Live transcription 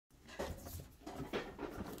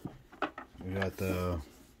We got the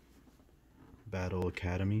Battle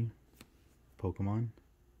Academy Pokemon,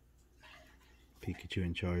 Pikachu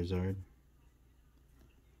and Charizard.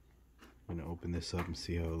 I'm gonna open this up and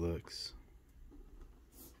see how it looks.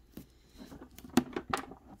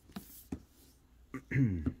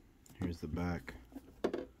 Here's the back.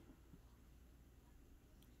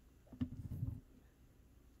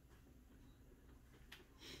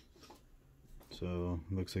 So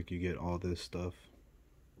looks like you get all this stuff.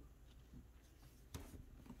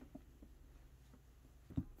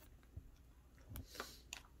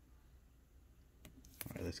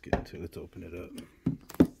 Alright, let's get into it. Let's open it up.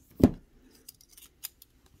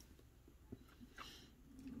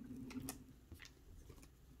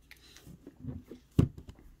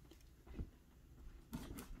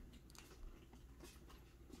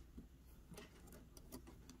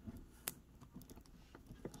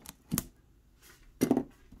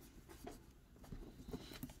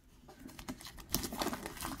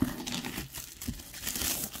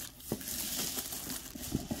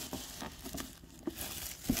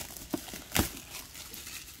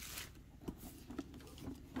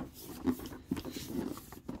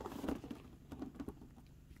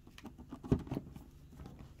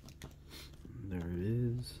 There it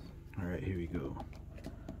is. Alright, here we go.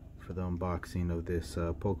 For the unboxing of this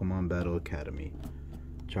Pokemon Battle Academy.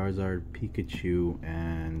 Charizard, Pikachu,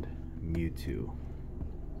 and Mewtwo.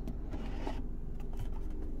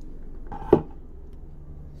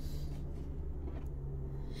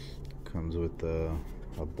 Comes with a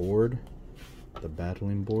board, the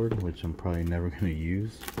battling board, which I'm probably never going to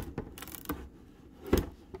use.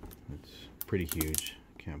 It's pretty huge.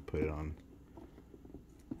 Can't put it on.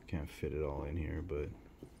 Can't fit it all in here, but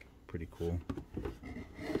pretty cool.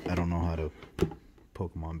 I don't know how to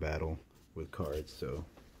Pokemon battle with cards, so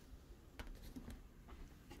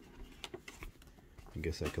I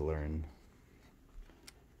guess I could learn.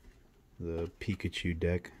 The Pikachu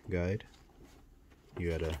deck guide.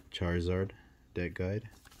 You got a Charizard deck guide.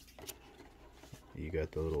 You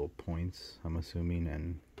got the little points, I'm assuming,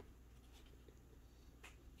 and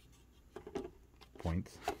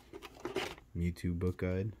points. Mewtwo book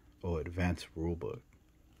guide. Oh, advanced rule book.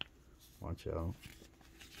 Watch out.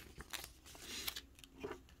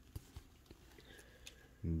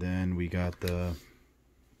 And then we got the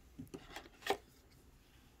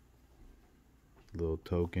little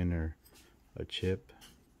token or a chip.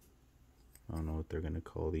 I don't know what they're gonna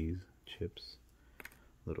call these chips.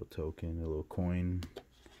 Little token, a little coin.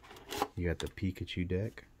 You got the Pikachu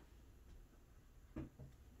deck.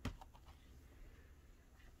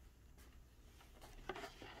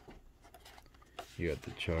 You got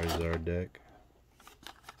the Charizard deck.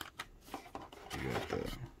 You got the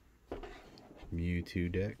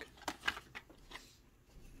Mewtwo deck.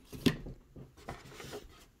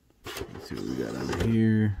 Let's see what we got over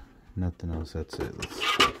here. Nothing else, that's it. Let's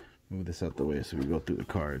move this out the way so we go through the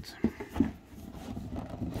cards.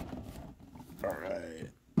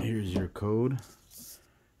 Alright, here's your code.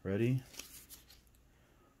 Ready?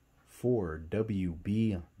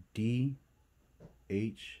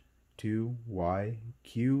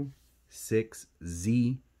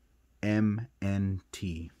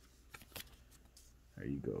 4WBD2YQ6ZMNT. There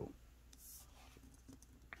you go.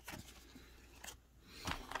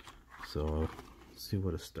 So let's see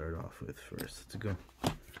what to start off with first. Let's go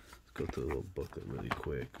through the little booklet really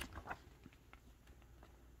quick.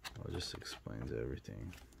 It just explains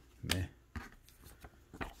everything. Meh.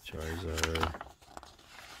 Charizard.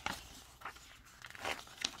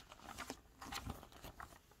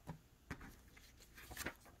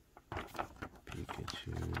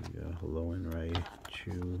 Pikachu. We got Hello and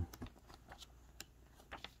Raichu.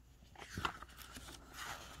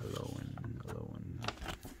 Hello and.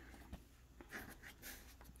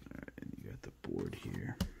 Alright, you got the board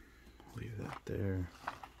here. Leave that there.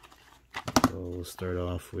 So we'll start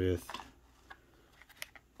off with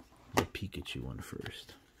the Pikachu one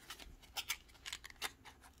first.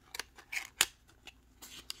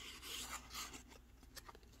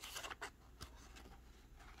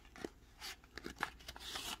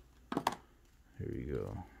 Here we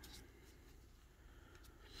go.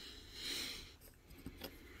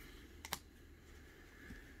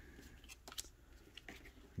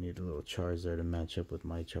 Need a little Charizard to match up with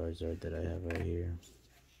my Charizard that I have right here.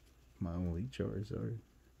 My only Charizard.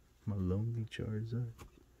 My lonely Charizard.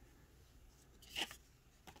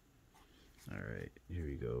 Alright, here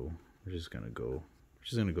we go. We're just gonna go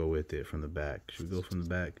with it from the back. Should we go from the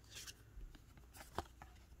back?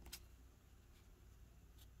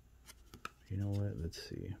 You know what? Let's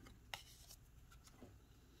see.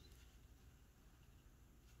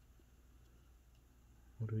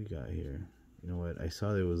 What do we got here? You know what? I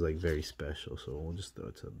saw that it was like very special, so we'll just throw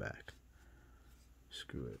it to the back.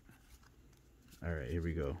 Screw it. Alright, here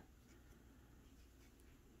we go.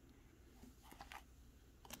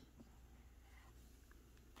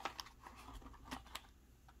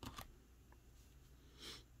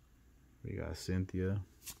 We got Cynthia,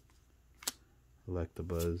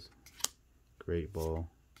 Electabuzz, Great Ball,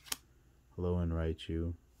 Hello and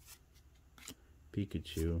Raichu,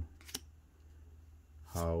 Pikachu,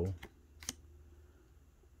 How,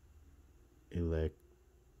 Electivire,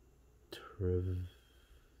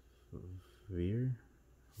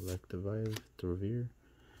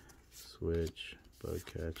 Switch,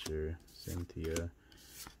 Bugcatcher, Cynthia,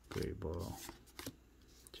 Great Ball,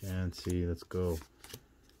 Chansey. Let's go.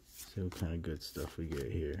 See what kind of good stuff we get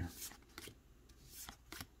here.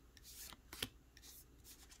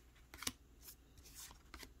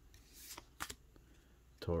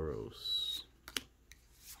 Tauros.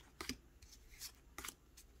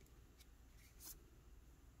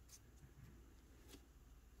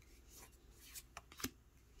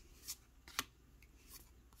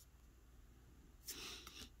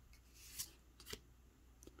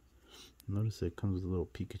 Notice it comes with a little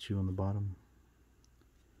Pikachu on the bottom.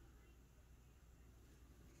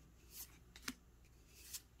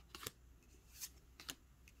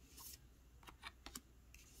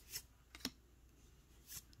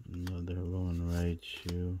 Another Hello and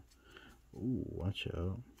Raichu. Ooh, watch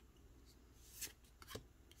out.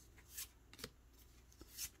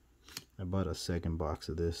 I bought a second box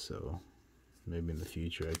of this, so maybe in the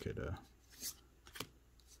future I could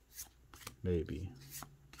maybe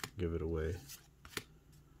give it away.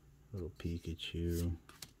 Little Pikachu,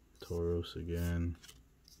 Tauros again.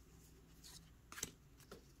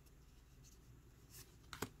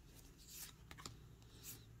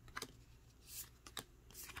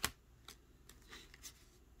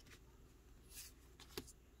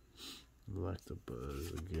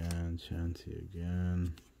 Electabuzz again, Chansey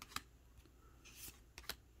again,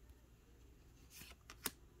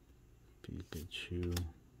 Pikachu.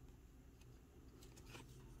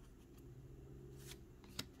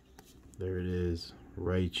 There it is,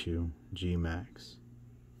 Raichu G-Max.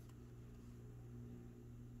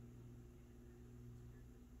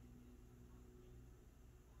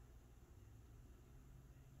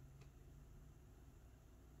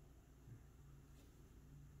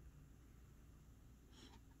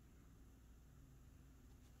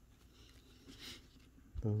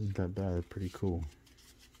 Wasn't that bad, pretty cool.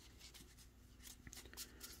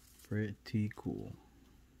 Pretty cool.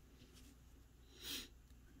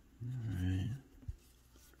 Alright.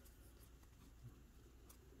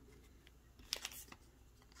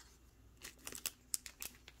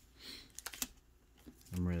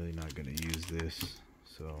 I'm really not gonna use this,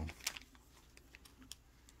 so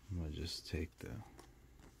I'm gonna just take the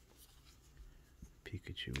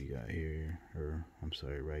Pikachu we got here, or I'm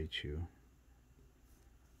sorry, Raichu.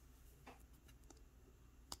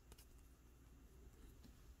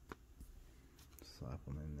 Slap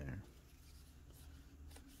them in there.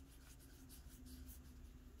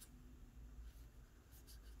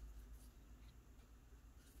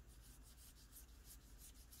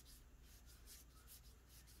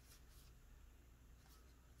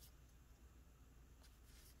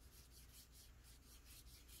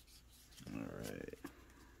 Alright.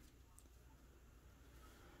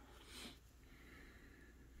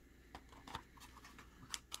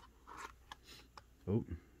 Oh,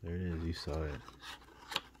 there it is, you saw it.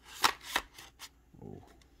 Oh.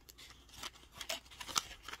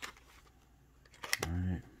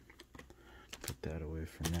 Alright. Put that away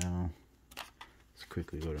for now. Let's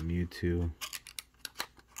quickly go to Mewtwo.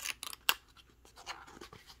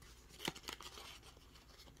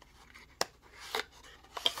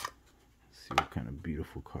 See what kind of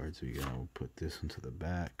beautiful cards we got. We'll put this into the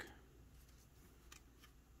back.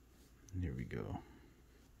 And here we go.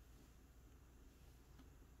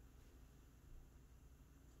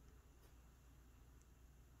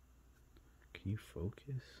 Can you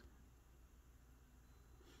focus?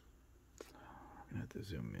 I'm gonna have to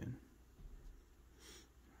zoom in.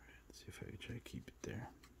 Alright, let's see if I can try to keep it there.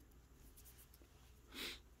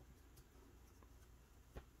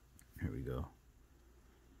 Here we go.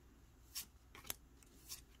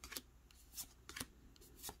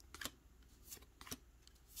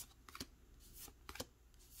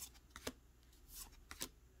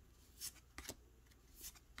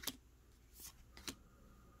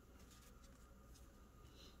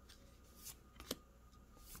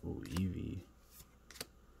 Oh, Eevee.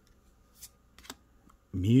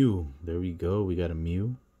 Mew. There we go. We got a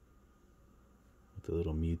Mew. With a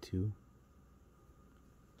little Mewtwo.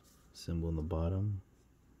 symbol in the bottom.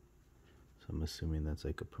 So I'm assuming that's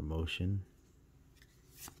like a promotion.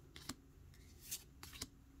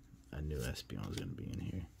 I knew Espeon was going to be in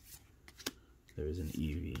here. There's an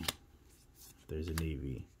Eevee. There's an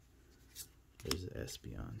Eevee. There's an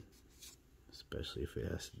Espeon. Especially if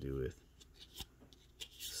it has to do with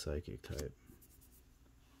Psychic type.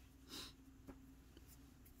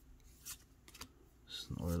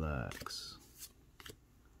 Snorlax.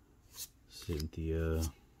 Cynthia.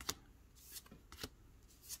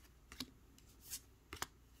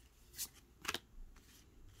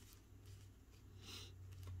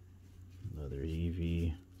 Another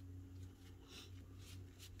Eevee.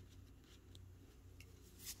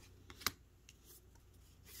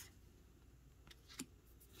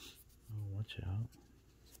 Oh, watch out.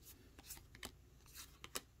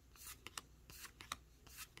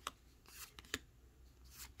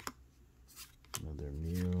 Another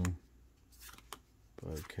Mew.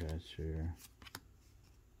 Bugcatcher.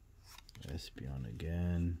 Espeon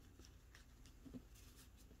again.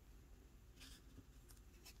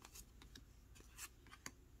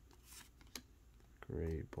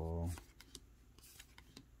 Great Ball.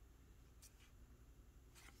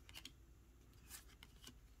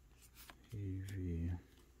 Eevee.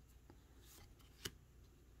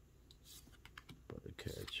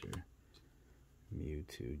 Bugcatcher.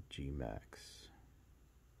 Mewtwo G-Max.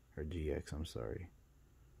 Or GX, I'm sorry.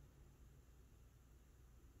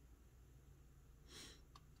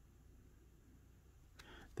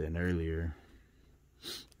 Then earlier,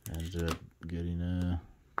 I ended up getting a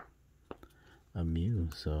Mew,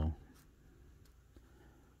 so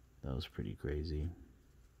that was pretty crazy.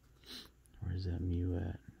 Where's that Mew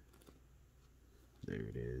at? There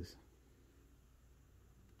it is.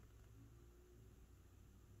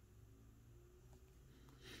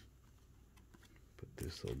 Put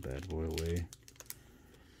this little bad boy away,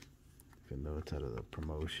 even though it's out of the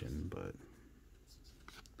promotion, but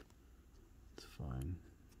it's fine.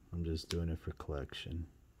 I'm just doing it for collection.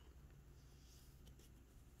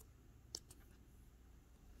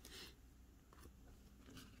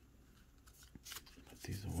 Put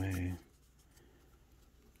these away.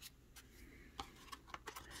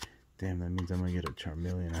 Damn, that means I'm gonna get a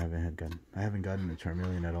Charmeleon. I haven't gotten a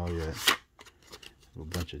Charmeleon at all yet. A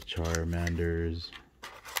bunch of Charmanders.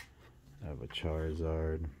 I have a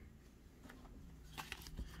Charizard,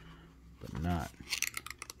 but not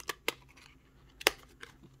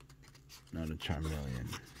a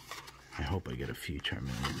Charmeleon. I hope I get a few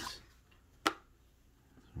Charmeleons. So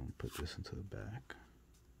I'm gonna put this into the back.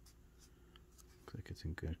 Looks like it's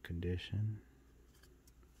in good condition.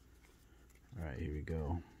 Alright, here we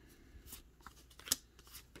go.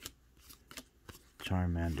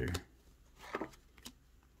 Charmander.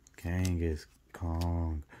 Kangaskhan.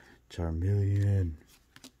 Kong. Charmeleon.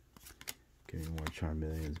 Give me more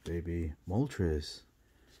Charmeleons, baby. Moltres.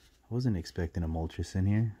 I wasn't expecting a Moltres in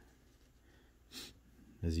here.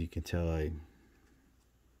 As you can tell, I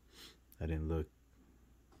didn't look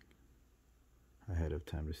ahead of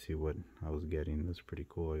time to see what I was getting. That's pretty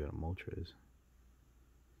cool. I got a Moltres.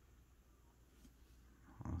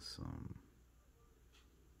 Awesome.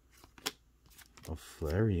 A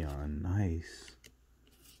Flareon. Nice.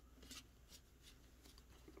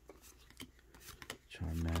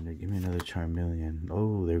 Charmander. Give me another Charmeleon.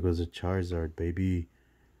 Oh, there goes a Charizard, baby.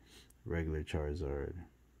 Regular Charizard.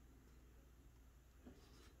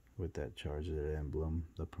 With that Charizard emblem.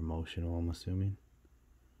 The promotional, I'm assuming.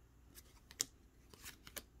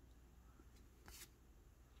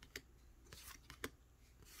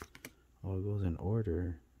 Oh, it goes in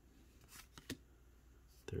order.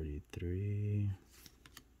 33.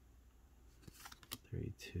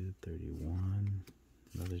 32, 31.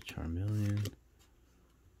 Another Charmeleon.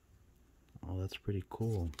 Oh, that's pretty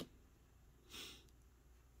cool.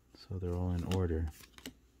 So they're all in order.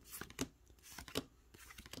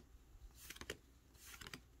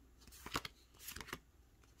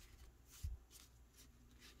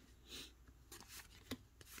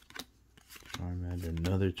 Charmander,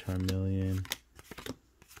 another Charmeleon.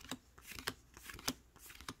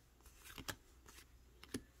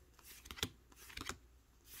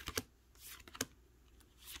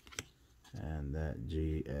 And that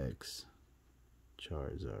GX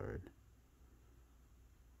Charizard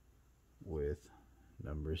with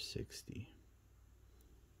number 60.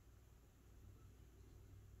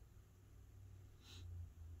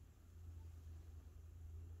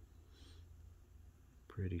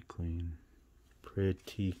 Pretty clean.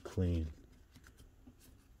 Pretty clean.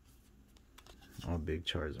 I'm a big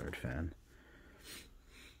Charizard fan.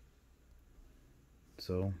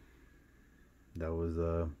 So that was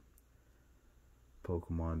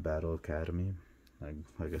Pokemon Battle Academy.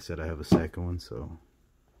 Like I said, I have a second one, so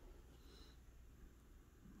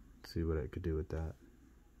see what I could do with that.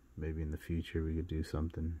 Maybe in the future we could do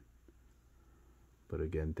something. But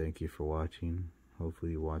again, thank you for watching.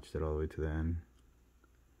 Hopefully you watched it all the way to the end.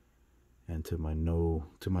 And to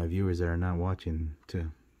my viewers that are not watching,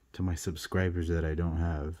 to my subscribers that I don't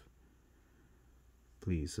have,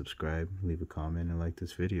 please subscribe, leave a comment, and like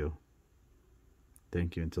this video.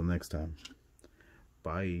 Thank you. Until next time.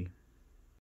 Bye.